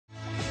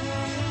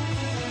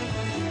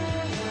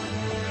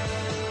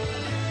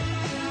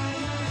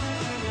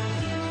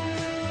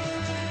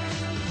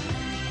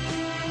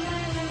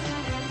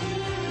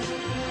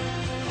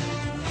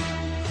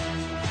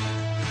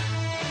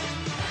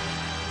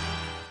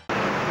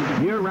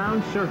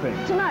year-round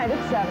surfing. Tonight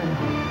at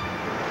 7.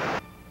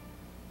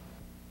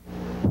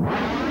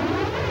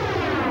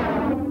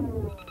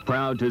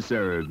 Proud to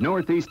serve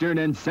northeastern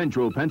and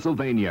central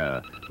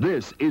Pennsylvania.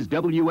 This is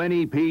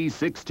WNEP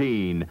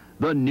 16,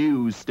 the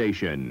news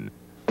station.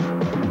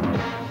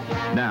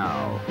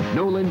 Now,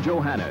 Nolan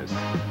Johannes,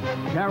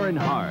 Karen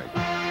Harch,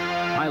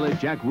 pilot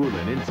Jack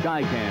Rulin in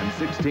Skycam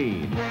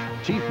 16,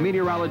 Chief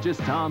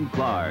Meteorologist Tom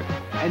Clark,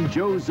 and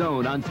Joe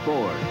Zone on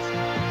sports.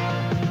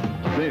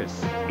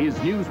 This is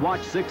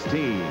Newswatch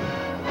 16.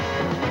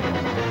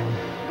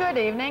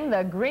 Good evening.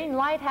 The green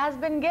light has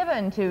been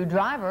given to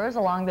drivers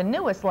along the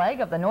newest leg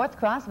of the North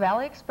Cross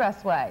Valley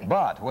Expressway.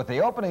 But with the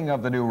opening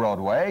of the new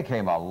roadway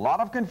came a lot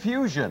of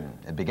confusion.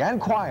 It began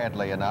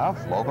quietly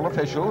enough. Local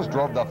officials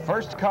drove the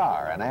first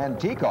car, an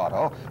antique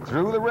auto,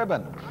 through the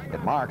ribbon.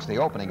 It marks the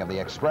opening of the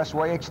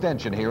expressway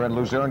extension here in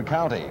Luzerne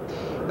County.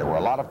 There were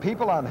a lot of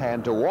people on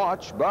hand to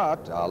watch,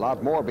 but a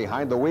lot more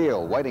behind the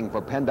wheel, waiting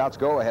for PennDOT's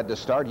go-ahead to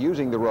start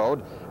using the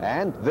road.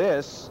 And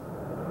this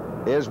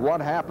is what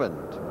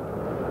happened.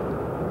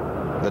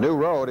 The new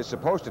road is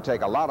supposed to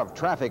take a lot of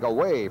traffic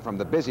away from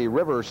the busy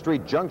River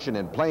Street Junction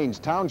in Plains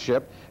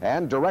Township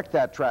and direct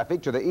that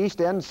traffic to the east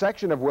end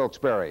section of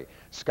Wilkes-Barre.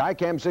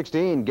 Skycam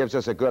 16 gives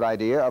us a good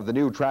idea of the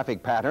new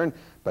traffic pattern,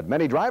 but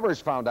many drivers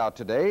found out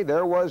today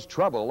there was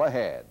trouble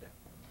ahead.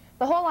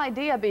 The whole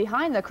idea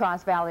behind the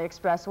Cross Valley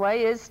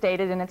Expressway is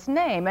stated in its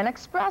name, an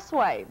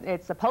expressway.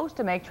 It's supposed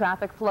to make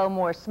traffic flow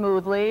more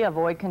smoothly,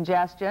 avoid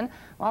congestion.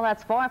 Well,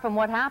 that's far from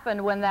what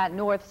happened when that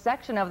north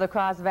section of the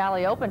Cross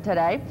Valley opened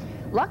today.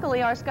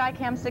 Luckily, our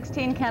Skycam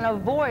 16 can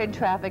avoid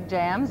traffic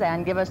jams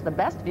and give us the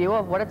best view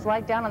of what it's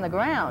like down on the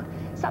ground.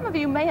 Some of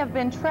you may have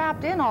been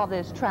trapped in all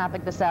this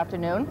traffic this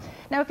afternoon.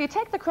 Now, if you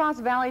take the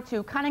Cross Valley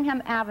to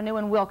Cunningham Avenue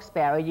in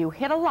Wilkes-Barre, you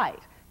hit a light.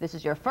 This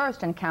is your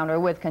first encounter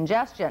with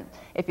congestion.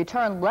 If you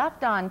turn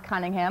left on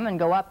Cunningham and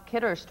go up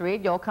Kidder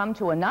Street, you'll come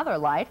to another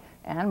light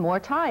and more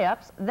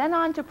tie-ups, then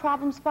on to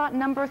problem spot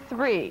number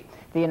 3,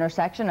 the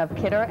intersection of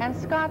Kidder and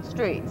Scott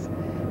Streets.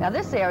 Now,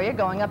 this area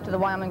going up to the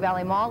Wyoming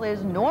Valley Mall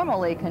is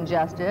normally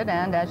congested,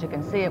 and as you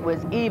can see, it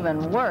was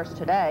even worse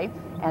today.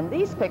 And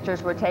these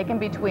pictures were taken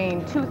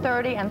between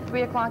 2:30 and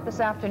 3 o'clock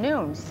this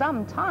afternoon,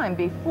 sometime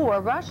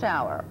before rush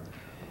hour.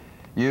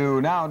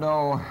 You now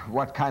know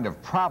what kind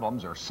of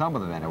problems, or some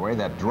of them anyway,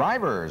 that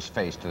drivers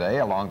face today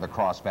along the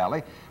Cross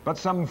Valley. But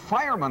some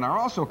firemen are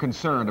also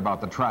concerned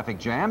about the traffic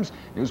jams.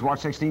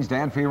 Newswatch 16's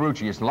Dan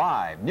Fiorucci is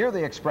live near the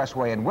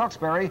expressway in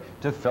Wilkes-Barre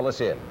to fill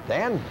us in.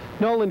 Dan?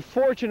 Nolan,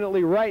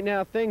 fortunately, right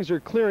now things are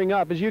clearing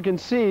up. As you can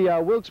see,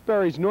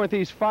 Wilkes-Barre's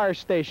Northeast Fire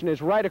Station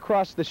is right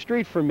across the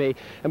street from me.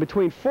 And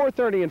between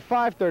 4:30 and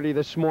 5:30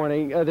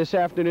 this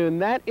afternoon,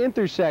 that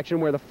intersection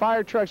where the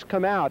fire trucks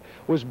come out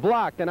was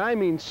blocked, and I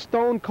mean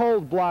stone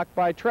cold blocked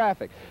by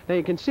traffic. Now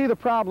you can see the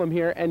problem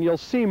here, and you'll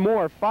see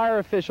more. Fire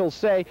officials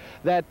say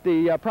that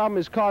the problem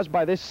is caused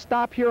by this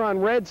 "Stop Here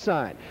on Red"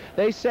 sign.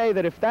 They say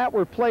that if that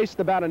were placed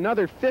about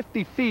another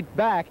 50 feet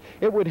back,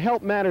 it would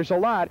help matters a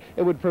lot.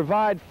 It would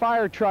provide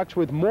fire trucks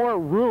with more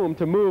room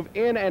to move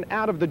in and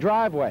out of the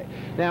driveway.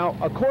 Now,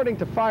 according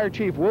to Fire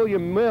Chief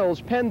William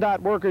Mills,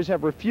 PennDOT workers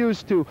have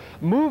refused to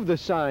move the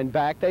sign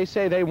back. They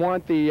say they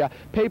want the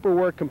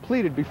paperwork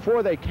completed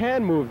before they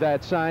can move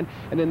that sign.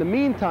 And in the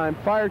meantime,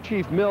 Fire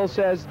Chief Mills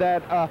says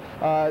that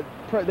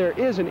there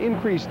is an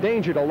increased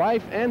danger to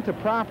life and to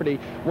property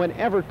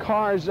whenever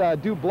cars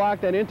do block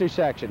that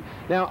intersection.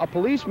 Now, a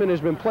policeman has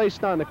been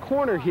placed on the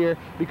corner here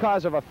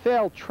because of a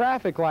failed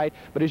traffic light,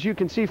 but as you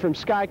can see from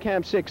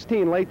Skycam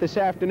 16 late this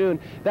afternoon,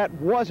 that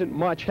wasn't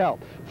much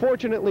help.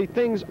 Fortunately,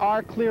 things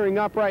are clearing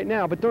up right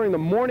now, but during the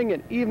morning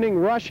and evening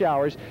rush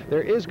hours,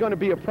 there is going to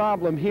be a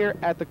problem here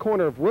at the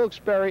corner of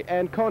Wilkes-Barre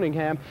and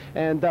Cunningham,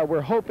 and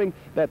we're hoping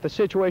that the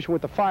situation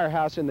with the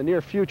firehouse in the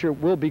near future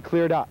will be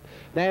cleared up.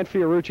 Dan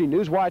Fiorucci,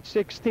 Newswatch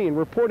 16,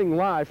 reporting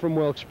live from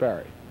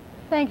Wilkes-Barre.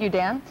 Thank you,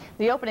 Dan.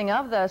 The opening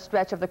of the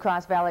stretch of the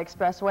Cross Valley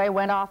Expressway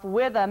went off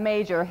with a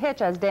major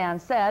hitch, as Dan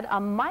said. A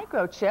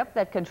microchip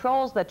that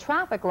controls the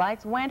traffic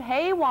lights went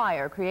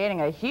haywire,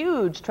 creating a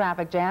huge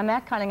traffic jam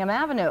at Cunningham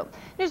Avenue.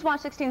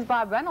 Newswatch 16's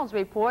Bob Reynolds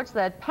reports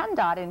that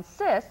PennDOT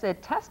insists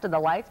it tested the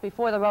lights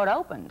before the road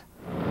opened.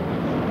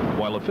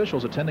 While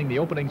officials attending the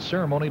opening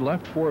ceremony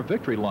left for a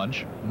victory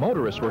lunch,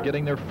 motorists were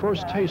getting their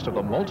first taste of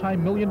the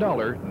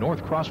multi-million-dollar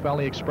North Cross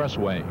Valley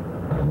Expressway.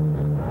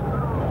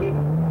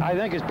 I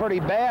think it's pretty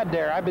bad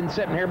there. I've been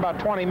sitting here about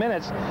 20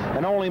 minutes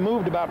and only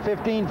moved about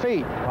 15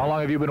 feet. How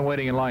long have you been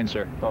waiting in line,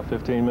 sir? About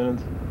 15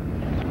 minutes.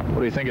 What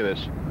do you think of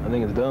this? I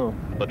think it's dumb.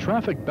 The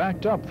traffic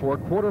backed up for a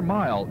quarter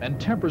mile, and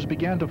tempers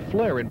began to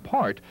flare in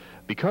part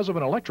because of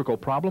an electrical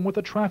problem with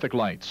the traffic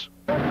lights.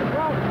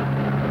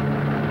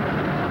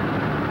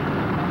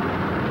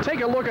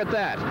 Take a look at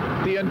that.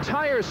 The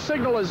entire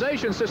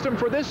signalization system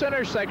for this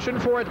intersection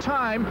for a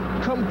time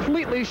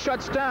completely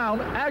shuts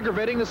down,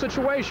 aggravating the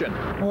situation.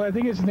 Well, I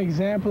think it's an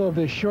example of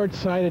the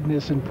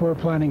short-sightedness and poor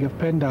planning of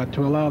PennDOT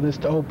to allow this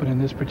to open in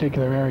this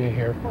particular area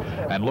here.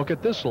 And look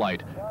at this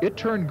light. It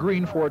turned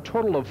green for a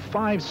total of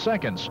 5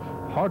 seconds.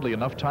 hardly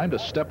enough time to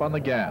step on the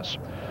gas.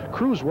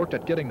 Crews worked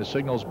at getting the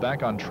signals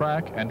back on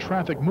track and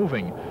traffic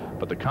moving,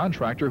 but the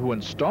contractor who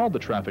installed the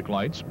traffic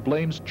lights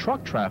blames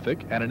truck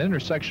traffic at an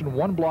intersection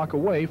 1 block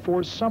away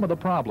for some of the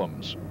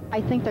problems.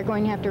 I think they're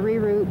going to have to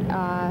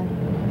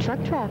reroute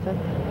truck traffic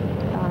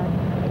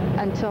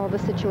until the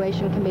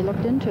situation can be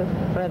looked into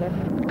further.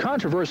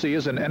 Controversy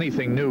isn't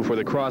anything new for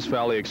the Cross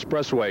Valley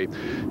Expressway.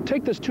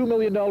 Take this $2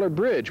 million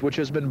bridge, which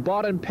has been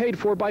bought and paid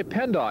for by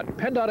PennDOT.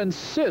 PennDOT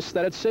insists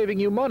that it's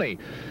saving you money.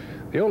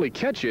 The only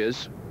catch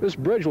is this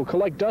bridge will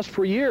collect dust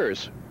for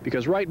years,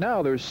 because right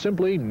now there's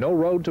simply no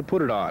road to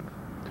put it on.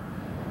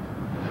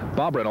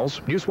 Bob Reynolds,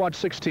 Newswatch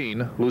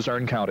 16,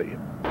 Luzerne County.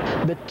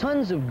 The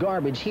tons of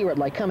garbage here at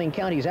Lycoming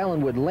County's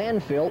Allenwood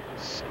landfill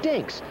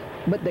stinks,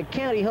 but the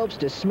county hopes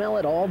to smell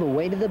it all the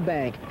way to the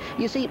bank.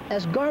 You see,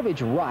 as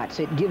garbage rots,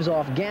 it gives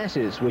off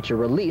gases which are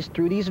released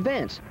through these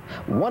vents.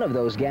 One of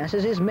those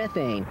gases is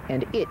methane,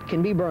 and it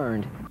can be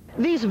burned.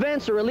 These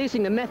vents are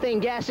releasing the methane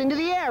gas into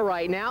the air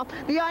right now.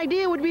 The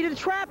idea would be to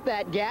trap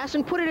that gas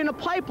and put it in a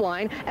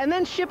pipeline and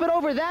then ship it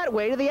over that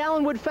way to the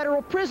Allenwood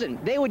Federal Prison.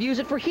 They would use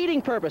it for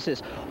heating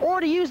purposes,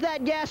 or to use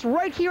that gas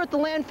right here at the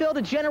landfill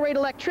to generate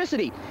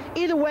electricity.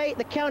 Either way,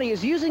 the county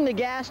is using the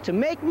gas to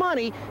make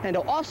money and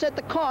to offset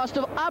the cost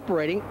of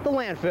operating the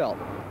landfill.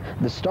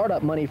 The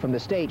startup money from the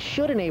state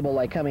should enable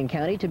Lycoming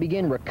County to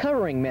begin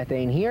recovering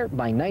methane here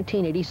by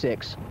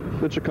 1986.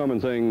 It's a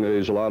common thing.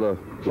 There's a lot of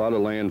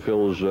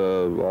landfills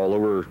all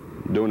over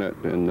doing it,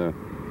 and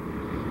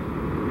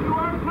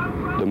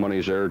the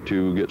money's there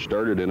to get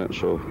started in it.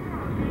 So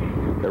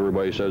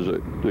everybody says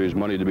that there's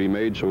money to be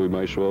made, so we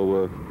might as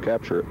well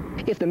capture it.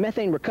 If the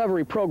methane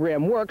recovery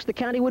program works, the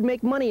county would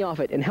make money off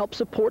it and help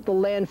support the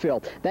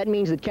landfill. That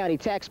means that county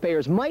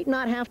taxpayers might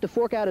not have to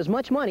fork out as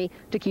much money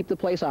to keep the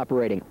place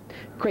operating.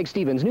 Craig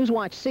Stevens,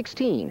 Newswatch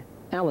 16,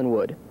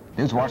 Allenwood.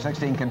 Newswatch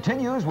 16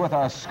 continues with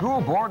a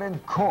school board in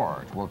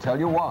court. We'll tell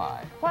you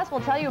why. Plus,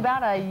 we'll tell you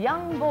about a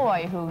young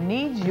boy who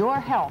needs your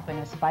help in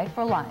his fight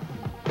for life.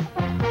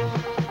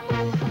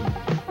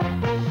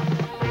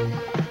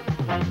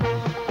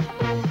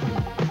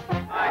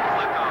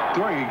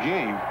 During a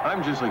game,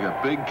 I'm just like a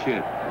big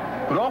kid.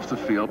 But off the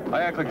field,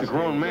 I act like the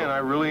grown man I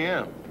really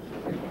am.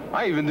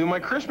 I even do my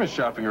Christmas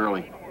shopping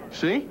early.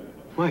 See?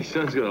 My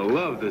son's gonna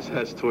love this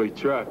Hess toy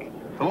truck.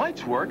 The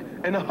lights work,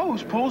 and the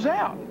hose pulls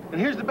out.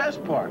 And here's the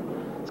best part.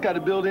 It's got a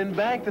built-in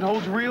bank that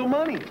holds real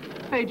money.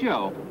 Hey,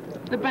 Joe,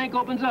 the bank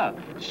opens up.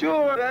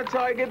 Sure, that's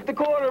how I get the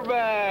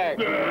quarterback.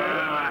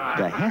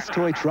 The Hess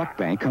Toy Truck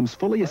Bank comes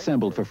fully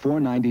assembled for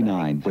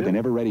 $4.99 with an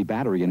ever-ready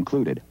battery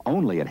included,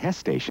 only at Hess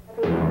Station.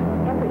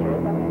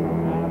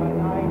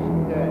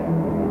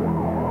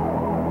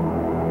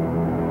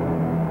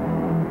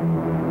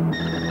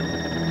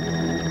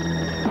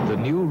 The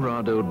new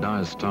Rado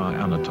Diastar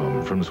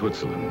Anatom from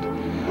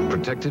Switzerland,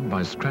 protected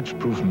by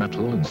scratch-proof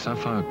metal and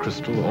sapphire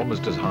crystal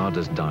almost as hard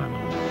as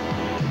diamond.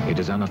 It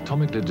is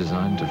anatomically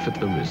designed to fit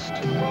the wrist.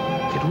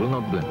 It will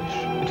not blemish.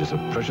 It is a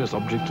precious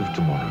object of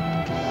tomorrow.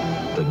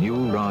 The new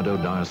Rado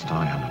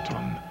Diastar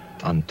Anatom,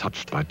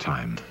 untouched by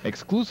time.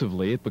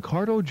 Exclusively at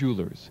Picardo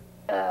Jewelers.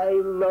 I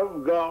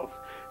love golf,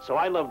 so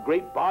I love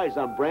great buys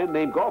on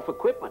brand-name golf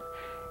equipment.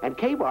 And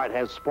Kmart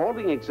has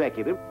Spalding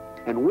Executive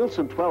and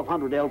Wilson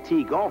 1200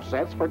 LT golf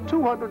sets for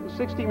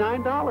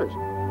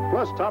 $269.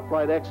 Plus Top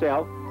Flight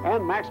XL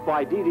and Max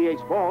Fly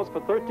DDH balls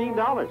for $13.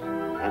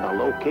 And a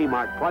low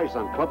Kmart price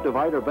on club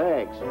divider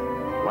bags.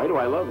 Why do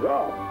I love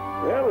golf?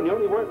 Well, when you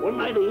only work one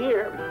night a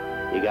year,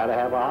 you gotta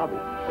have a hobby.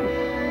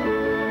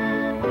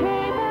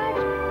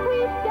 Kmart,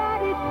 we've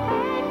got it,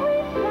 and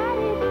we've got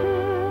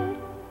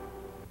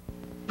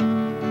it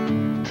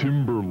good.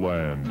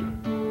 Timberland.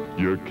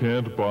 You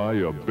can't buy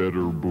a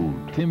better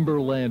boot.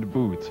 Timberland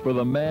boots for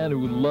the man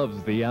who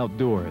loves the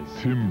outdoors.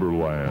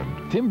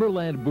 Timberland.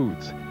 Timberland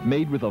boots,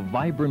 made with a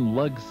vibrant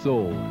lug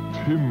sole.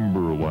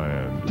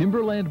 Timberland.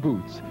 Timberland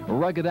boots,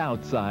 rugged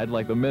outside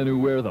like the men who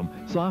wear them,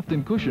 soft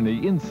and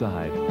cushiony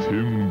inside.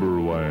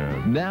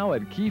 Timberland. Now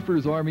at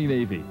Kiefer's Army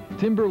Navy,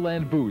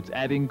 Timberland boots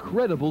at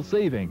incredible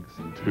savings.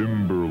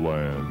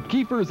 Timberland.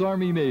 Kiefer's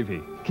Army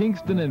Navy,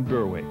 Kingston and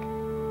Berwick.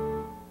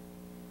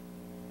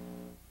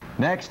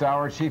 Next,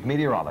 our chief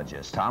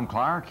meteorologist, Tom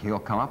Clark. He'll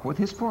come up with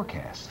his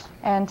forecast.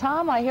 And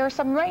Tom, I hear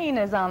some rain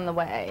is on the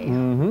way.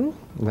 Mm-hmm.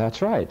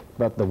 That's right.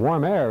 But the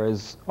warm air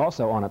is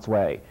also on its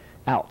way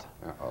out.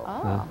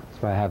 Oh.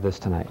 That's why I have this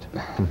tonight.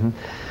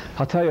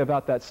 I'll tell you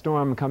about that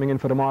storm coming in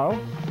for tomorrow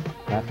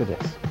after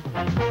this.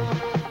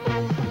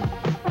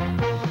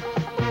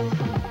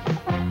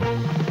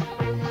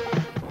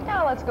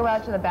 Now let's go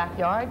out to the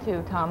backyard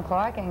to Tom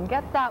Clark and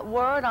get that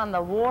word on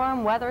the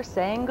warm weather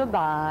saying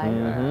goodbye.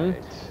 Mm-hmm.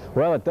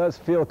 Well, it does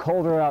feel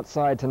colder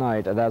outside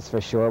tonight, that's for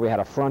sure. We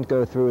had a front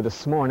go through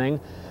this morning,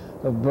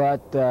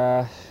 but,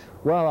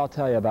 well, I'll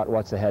tell you about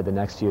what's ahead the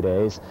next few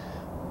days.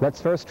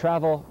 Let's first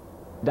travel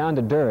down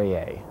to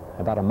Duryea,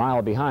 about a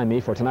mile behind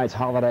me for tonight's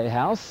holiday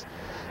house.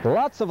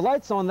 Lots of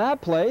lights on that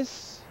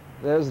place.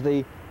 There's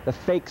the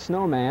fake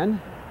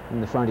snowman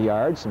in the front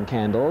yard, some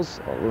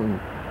candles,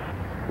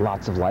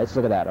 Lots of lights.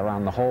 Look at that,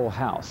 around the whole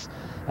house.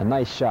 A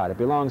nice shot. It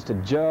belongs to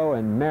Joe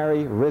and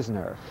Mary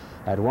Risner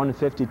at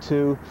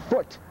 152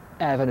 Foote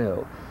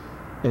Avenue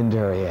in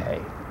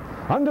Duryea.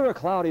 Under a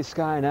cloudy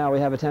sky now, we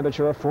have a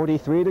temperature of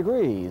 43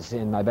 degrees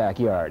in my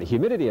backyard.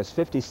 Humidity is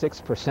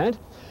 56%.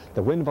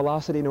 The wind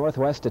velocity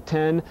northwest to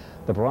 10.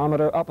 The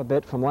barometer up a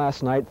bit from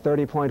last night,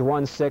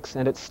 30.16,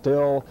 and it's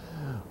still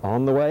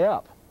on the way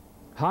up.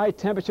 High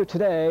temperature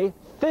today,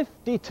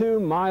 52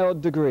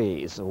 mild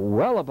degrees,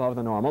 well above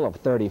the normal of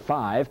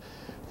 35.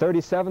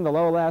 37 the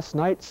low last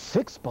night,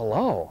 6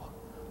 below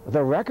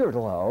the record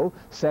low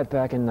set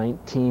back in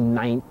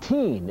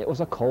 1919. It was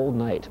a cold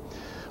night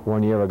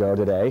 1 year ago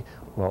today.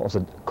 Well, it was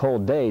a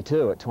cold day,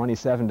 too, at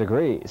 27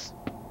 degrees.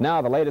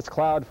 Now, the latest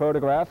cloud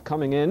photograph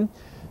coming in,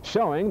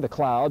 showing the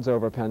clouds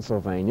over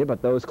Pennsylvania,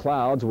 but those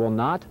clouds will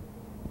not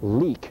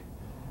leak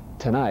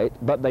tonight.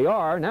 But they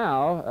are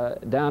now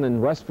down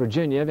in West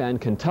Virginia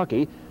and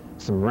Kentucky.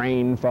 Some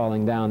rain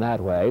falling down that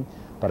way.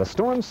 But a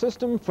storm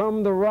system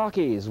from the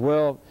Rockies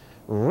will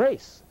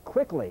race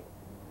quickly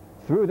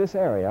through this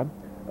area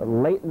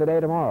late in the day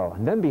tomorrow.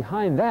 And then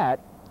behind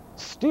that,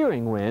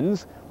 steering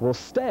winds will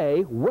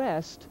stay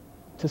west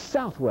to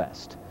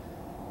southwest.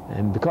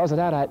 And because of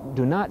that, I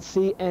do not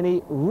see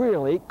any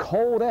really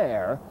cold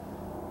air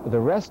the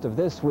rest of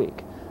this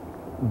week.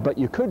 But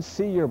you could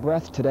see your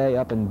breath today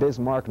up in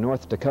Bismarck,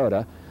 North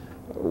Dakota,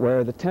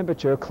 where the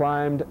temperature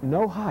climbed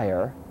no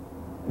higher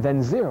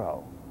than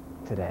 0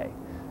 today.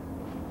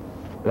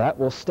 That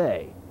will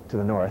stay to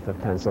the north of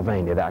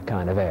Pennsylvania, that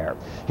kind of air.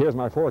 Here's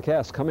my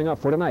forecast coming up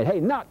for tonight. Hey,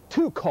 not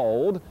too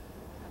cold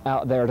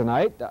out there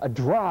tonight. A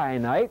dry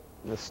night.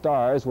 The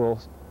stars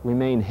will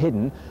remain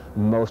hidden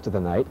most of the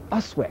night.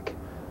 Uswick,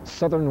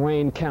 southern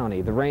Wayne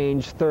County, the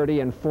range 30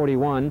 and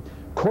 41.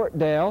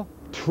 Courtdale,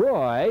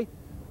 Troy,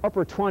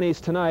 upper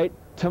 20s tonight.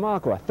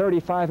 Tamaqua,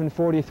 35 and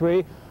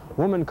 43.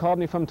 Woman called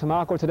me from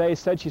Tamaqua today,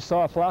 said she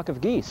saw a flock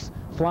of geese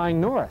flying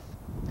north.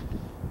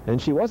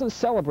 And she wasn't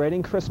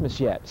celebrating Christmas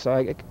yet, so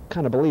I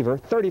kind of believe her.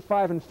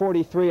 35 and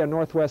 43, a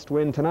northwest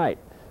wind tonight.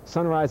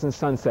 Sunrise and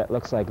sunset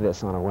looks like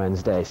this on a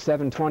Wednesday.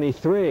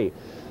 7:23.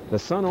 The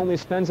sun only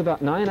spends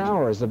about 9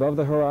 hours above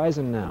the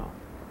horizon now.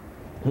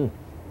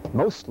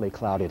 Mostly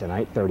cloudy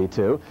tonight,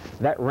 32.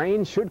 That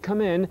rain should come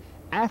in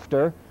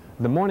after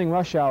the morning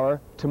rush hour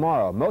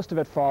tomorrow. Most of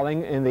it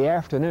falling in the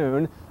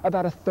afternoon,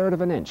 about 1/3 of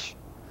an inch,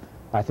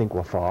 I think,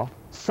 will fall.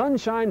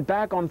 Sunshine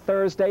back on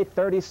Thursday,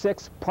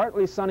 36,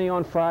 partly sunny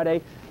on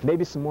Friday,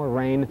 maybe some more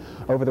rain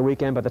over the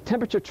weekend, but the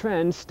temperature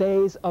trend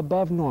stays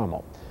above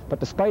normal. But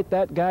despite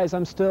that, guys,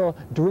 I'm still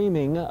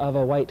dreaming of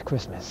a white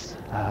Christmas.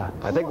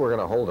 I think we're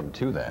going to hold them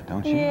to that,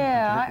 don't you?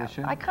 Yeah,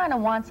 I kind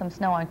of want some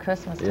snow on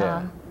Christmas, Tom.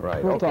 Yeah,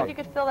 right. We'll If you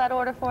could fill that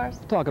order for us?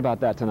 Talk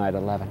about that tonight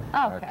at 11.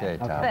 Okay,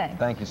 Tom. thanks.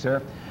 Thank you,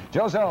 sir.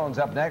 Joe Zone's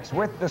up next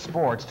with the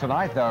sports.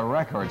 Tonight, the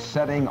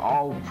record-setting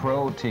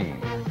all-pro team.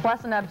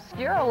 Plus an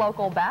obscure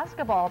local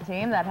basketball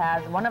team that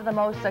has one of the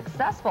most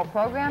successful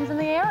programs in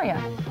the area.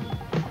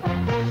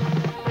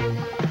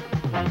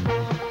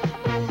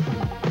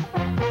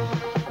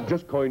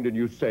 Just coined a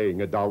new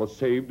saying, a dollar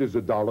saved is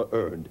a dollar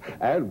earned.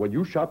 And when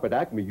you shop at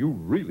Acme, you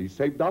really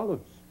save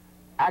dollars.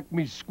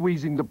 Acme's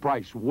squeezing the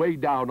price way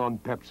down on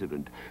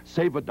Pepsodent.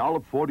 Save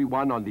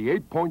 $1.41 on the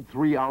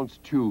 8.3-ounce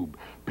tube.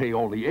 Pay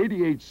only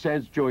 88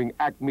 cents during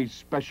Acme's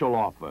special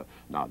offer.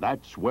 Now,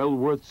 that's well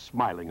worth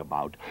smiling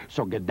about.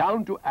 So get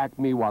down to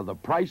Acme while the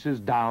price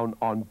is down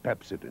on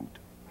Pepsodent.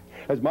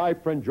 As my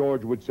friend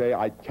George would say,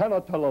 I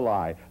cannot tell a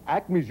lie.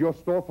 Acme's your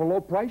store for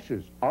low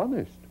prices.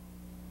 Honest.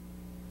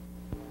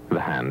 The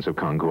hands of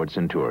Concord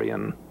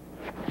Centurion.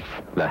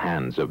 The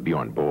hands of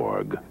Bjorn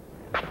Borg.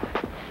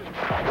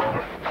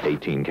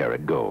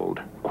 18-karat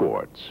gold,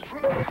 quartz.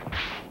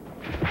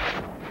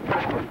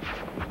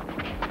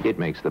 It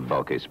makes the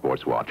bulky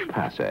sports watch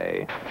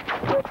passé.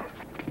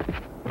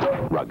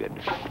 Rugged.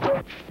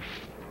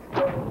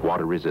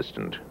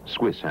 Water-resistant,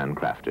 Swiss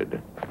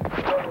handcrafted.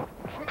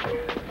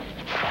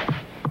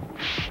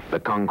 The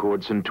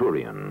Concord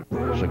Centurion.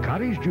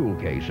 Zuccotti's Jewel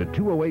Case at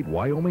 208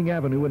 Wyoming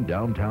Avenue in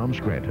downtown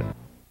Scranton.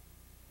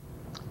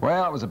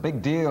 Well, it was a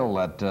big deal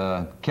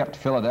that kept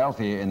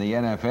Philadelphia in the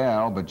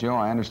NFL, but Joe,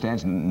 I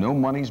understand no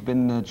money's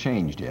been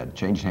changed yet,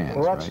 changed hands,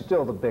 Well, that's right?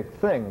 still the big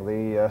thing.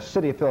 The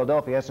city of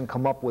Philadelphia hasn't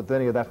come up with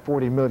any of that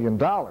 $40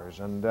 million.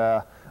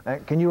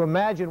 And can you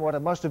imagine what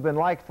it must have been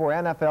like for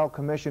NFL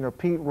Commissioner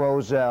Pete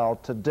Rozelle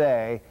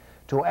today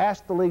to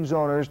ask the league's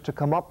owners to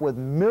come up with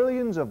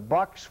millions of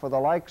bucks for the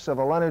likes of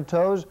a Leonard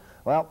Toews?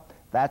 Well,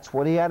 that's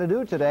what he had to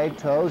do today.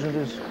 Toews and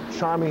his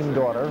charming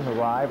daughter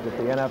arrived at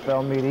the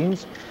NFL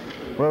meetings.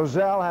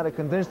 Rozelle had to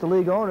convince the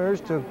league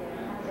owners to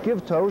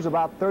give Toews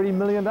about $30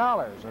 million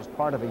as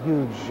part of a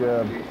huge,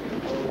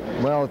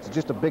 well, it's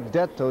just a big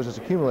debt Toews has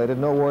accumulated.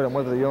 No word on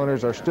whether the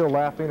owners are still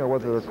laughing or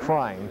whether they're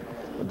crying.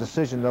 The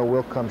decision, though,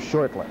 will come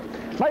shortly.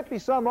 Might be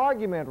some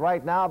argument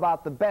right now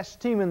about the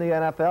best team in the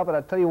NFL, but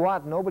I tell you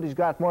what, nobody's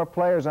got more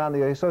players on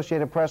the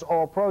Associated Press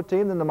All-Pro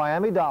team than the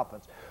Miami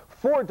Dolphins.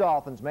 4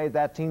 Dolphins made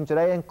that team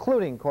today,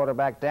 including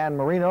quarterback Dan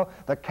Marino.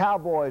 The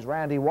Cowboys'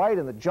 Randy White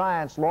and the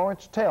Giants'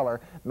 Lawrence Taylor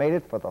made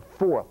it for the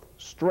 4th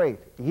straight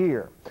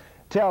year.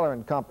 Taylor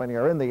and company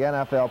are in the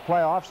NFL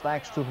playoffs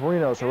thanks to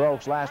Marino's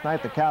heroics last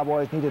night. The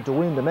Cowboys needed to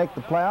win to make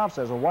the playoffs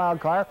as a wild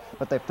card,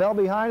 but they fell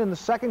behind in the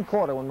second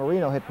quarter when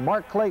Marino hit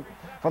Mark Clayton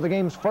for the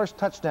game's first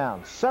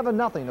touchdown.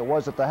 7-0 it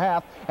was at the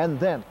half, and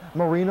then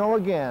Marino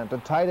again to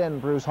tight end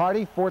Bruce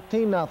Hardy,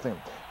 14-0.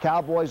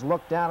 Cowboys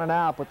looked down and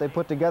out, but they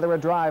put together a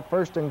drive,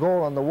 1st and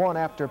goal on the one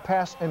after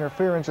pass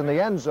interference in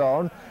the end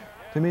zone.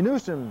 Timmy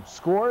Newsom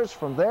scores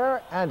from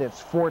there, and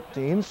it's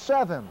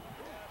 14-7.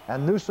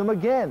 And Newsom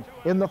again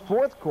in the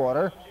fourth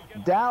quarter.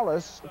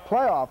 Dallas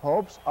playoff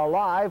hopes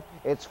alive.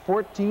 It's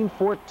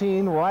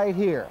 14-14 right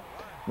here.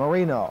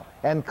 Marino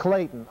and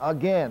Clayton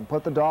again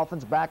put the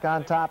Dolphins back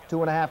on top.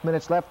 2.5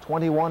 minutes left,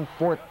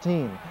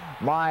 21-14.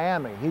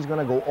 Miami, he's going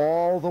to go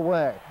all the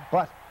way.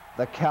 But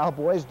the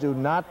Cowboys do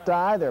not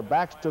die. Their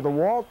backs to the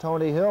wall.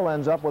 Tony Hill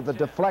ends up with a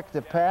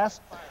deflective pass.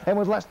 And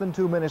with less than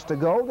 2 minutes to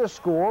go, the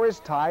score is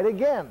tied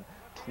again.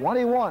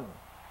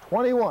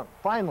 21-21.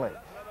 Finally,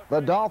 the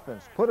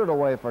Dolphins put it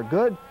away for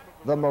good.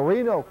 The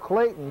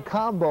Marino-Clayton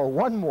combo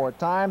one more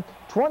time.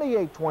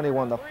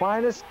 28-21,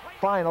 the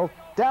final.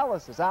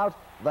 Dallas is out.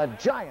 The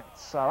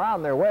Giants are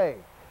on their way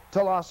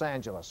to Los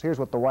Angeles. Here's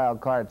what the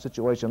wild card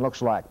situation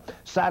looks like.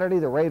 Saturday,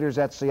 the Raiders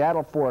at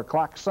Seattle, 4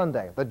 o'clock.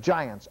 Sunday, the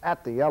Giants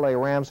at the LA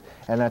Rams,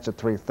 and that's at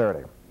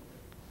 3:30.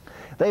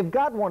 They've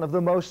got one of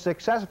the most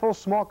successful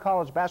small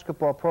college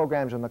basketball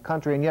programs in the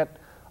country, and yet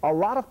a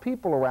lot of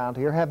people around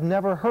here have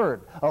never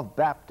heard of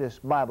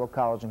Baptist Bible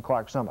College in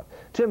Clark Summit.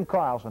 Tim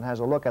Carlson has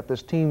a look at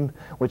this team,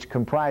 which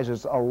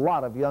comprises a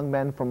lot of young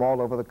men from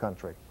all over the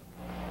country.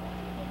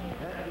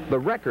 The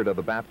record of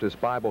the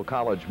Baptist Bible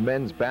College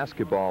men's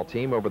basketball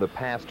team over the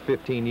past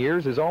 15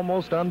 years is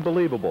almost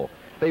unbelievable.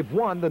 They've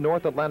won the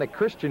North Atlantic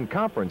Christian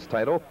Conference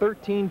title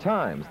 13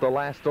 times, the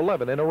last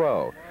 11 in a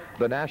row.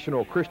 The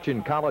National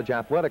Christian College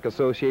Athletic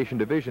Association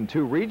Division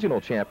II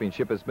Regional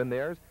Championship has been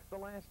theirs the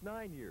last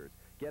 9 years,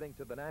 getting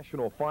to the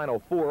National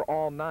Final Four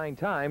all 9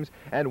 times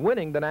and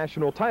winning the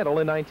national title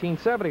in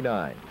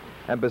 1979.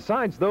 And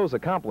besides those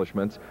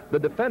accomplishments, the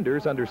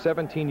defenders under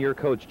 17-year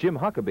coach Jim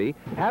Huckabee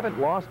haven't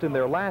lost in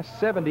their last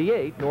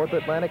 78 North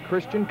Atlantic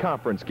Christian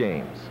Conference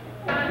games.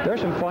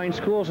 There's some fine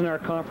schools in our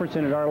conference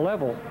and at our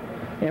level.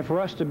 And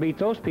for us to beat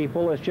those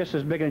people is just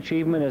as big an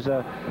achievement as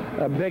a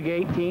Big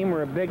 8 team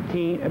or a Big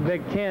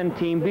 10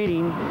 team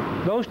beating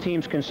those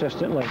teams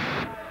consistently.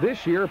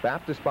 This year,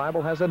 Baptist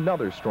Bible has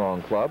another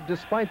strong club,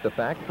 despite the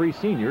fact free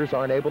seniors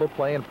aren't able to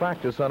play and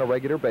practice on a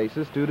regular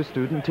basis due to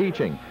student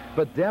teaching.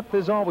 But depth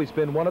has always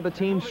been one of the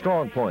team's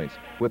strong points,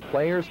 with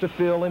players to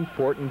fill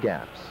important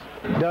gaps.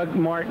 Doug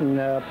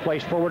Martin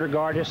plays forward or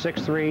guard at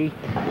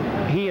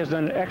 6'3". He has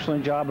done an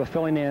excellent job of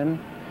filling in.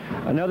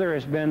 Another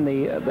has been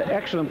the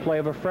excellent play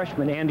of a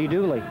freshman, Andy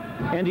Dooley.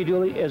 Andy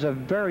Dooley is a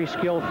very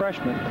skilled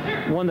freshman,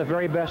 one of the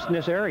very best in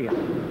this area.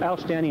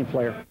 Outstanding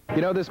player.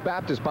 You know, this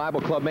Baptist Bible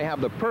Club may have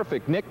the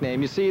perfect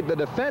nickname. You see, the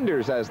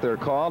defenders, as they're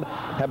called,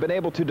 have been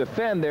able to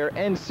defend their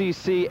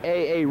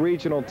NCCAA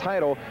regional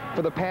title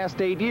for the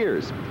past 8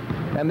 years.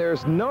 And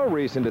there's no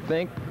reason to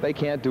think they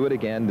can't do it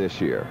again this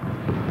year.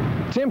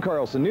 Tim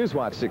Carlson,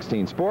 Newswatch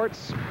 16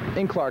 Sports,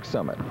 in Clark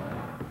Summit.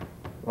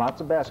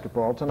 Lots of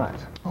basketball tonight.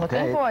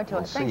 Looking forward to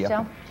it. Thanks,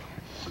 Joe.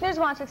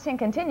 Newswatch 16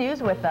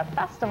 continues with the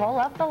Festival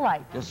of the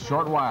Light. Just a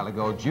short while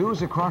ago,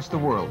 Jews across the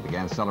world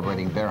began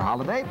celebrating their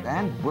holiday,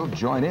 and we'll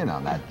join in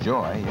on that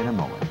joy in a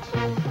moment.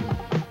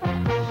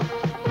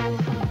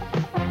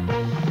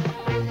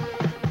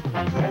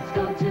 Let's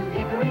go to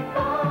Hickory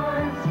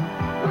Farms,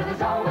 where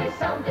there's always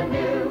something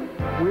new.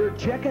 We're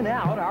checking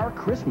out our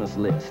Christmas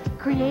list.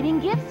 Creating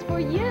gifts for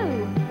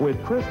you.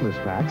 With Christmas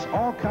packs,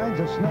 all kinds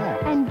of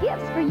snacks. And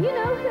gifts for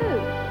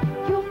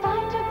you-know-who. You'll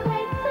find a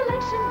great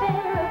selection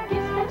there of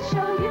gifts that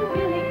show you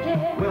really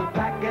care. We'll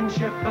pack and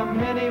ship them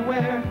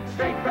anywhere,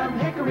 straight from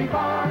Hickory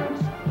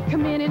Farms.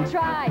 Come in and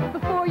try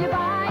before you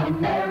buy.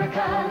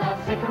 America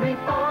loves Hickory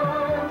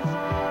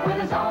Farms, where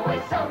there's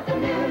always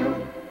something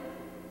new.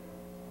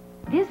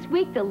 This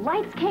week, the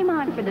lights came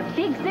on for the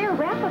Big Zare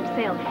wrap-up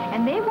sale,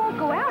 and they won't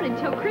go out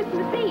until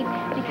Christmas Eve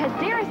because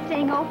Zare is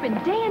staying open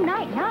day and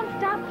night,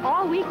 non-stop,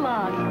 all week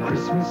long.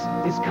 Christmas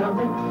is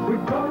coming, we're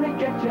gonna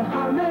get you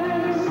humming.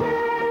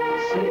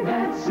 Say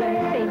that,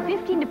 Zare. Save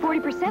 15 to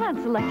 40%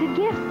 on selected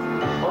gifts.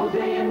 All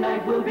day and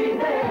night we'll be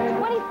there.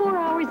 24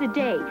 hours a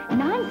day,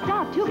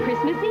 non-stop till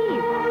Christmas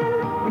Eve.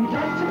 We'd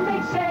like to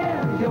make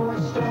Zare your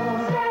store.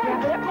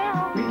 Wrap it up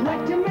now. We'd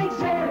like to make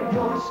Zare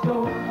your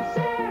store.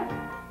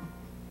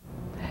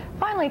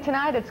 Finally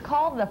tonight, it's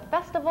called the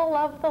Festival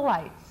of the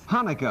Lights.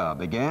 Hanukkah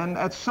began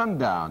at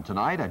sundown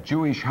tonight, a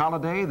Jewish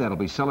holiday that'll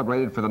be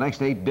celebrated for the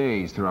next 8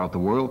 days throughout the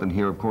world. And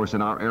here, of course,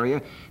 in our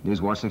area,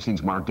 Newswatch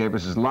 16's Mark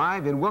Davis is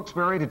live in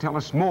Wilkes-Barre to tell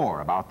us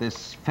more about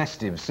this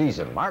festive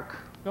season. Mark?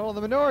 Well,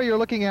 the menorah you're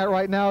looking at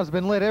right now has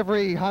been lit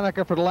every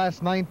Hanukkah for the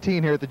last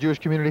 19 here at the Jewish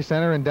Community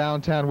Center in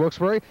downtown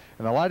Wilkes-Barre,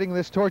 and the lighting of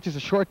this torch a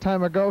short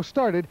time ago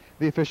started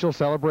the official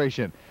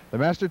celebration. The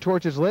master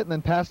torch is lit and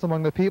then passed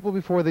among the people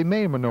before the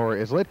main menorah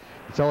is lit.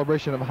 The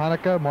celebration of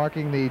Hanukkah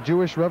marking the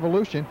Jewish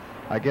revolution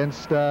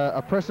against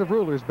oppressive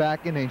rulers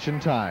back in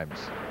ancient times.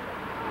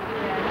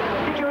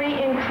 Victory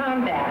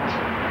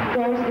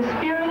that was the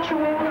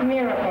spiritual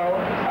miracle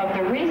of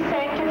the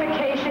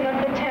re-sanctification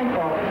of the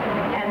temple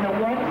and the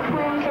one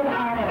cruise of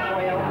olive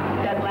oil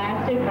that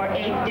lasted for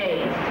 8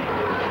 days.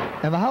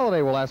 And the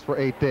holiday will last for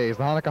 8 days.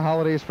 The Hanukkah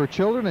holiday is for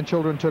children, and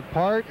children took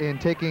part in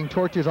taking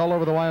torches all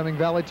over the Wyoming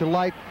Valley to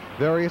light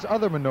various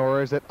other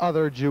menorahs at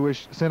other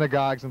Jewish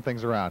synagogues and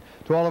things around.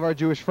 To all of our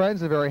Jewish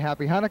friends, a very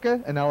happy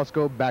Hanukkah, and now let's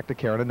go back to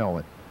Karen and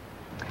Nolan.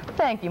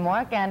 Thank you,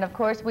 Mark, and of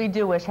course we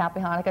do wish happy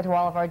Hanukkah to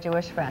all of our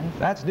Jewish friends.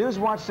 That's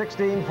Newswatch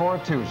 16 for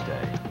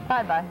Tuesday.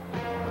 Bye-bye.